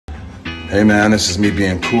Hey man, this is me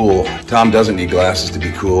being cool. Tom doesn't need glasses to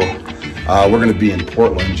be cool. We're going to be in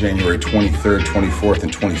Portland January 23rd, 24th,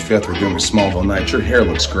 and 25th. We're doing a Smallville night. Your hair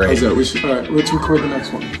looks great. How's that? All right, let's record the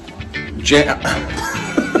next one.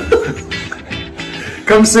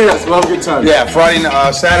 Come see us. We'll have a good time. Yeah,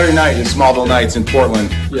 Saturday night is Smallville Nights in Portland.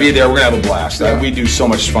 Yeah. Be there. We're going to have a blast. Yeah. We do so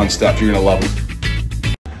much fun stuff. You're going to love it.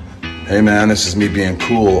 Hey man, this is me being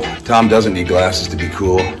cool. Tom doesn't need glasses to be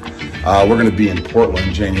cool. We're going to be in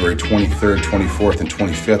Portland January 23rd, 24th, and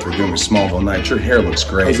 25th. We're doing a Smallville night. Your hair looks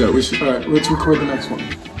great. How's that? All right, let's record the next one.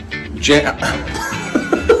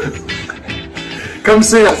 Come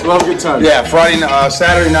see us. We'll have a good time. Yeah,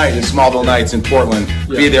 Saturday night is Smallville Nights in Portland.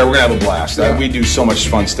 Yeah. Be there. We're going to have a blast. Yeah. We do so much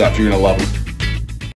fun stuff. You're going to love it.